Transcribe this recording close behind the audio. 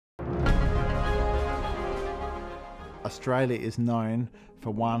Australia is known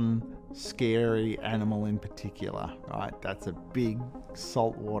for one scary animal in particular, right? That's a big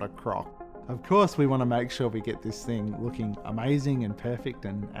saltwater croc. Of course, we want to make sure we get this thing looking amazing and perfect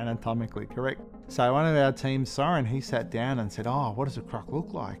and anatomically correct. So one of our team, Soren, he sat down and said, oh, what does a croc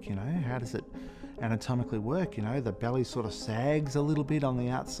look like? You know, how does it anatomically work? You know, the belly sort of sags a little bit on the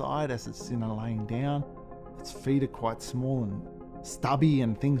outside as it's, you know, laying down. Its feet are quite small and stubby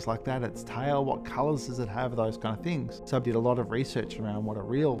and things like that. Its tail, what colours does it have? Those kind of things. So I did a lot of research around what a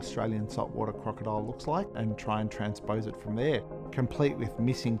real Australian saltwater crocodile looks like and try and transpose it from there. Complete with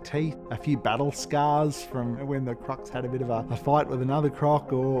missing teeth, a few battle scars from when the croc's had a bit of a fight with another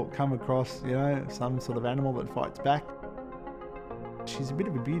croc or come across, you know, some sort of animal that fights back. She's a bit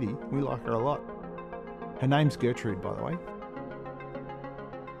of a beauty. We like her a lot. Her name's Gertrude, by the way.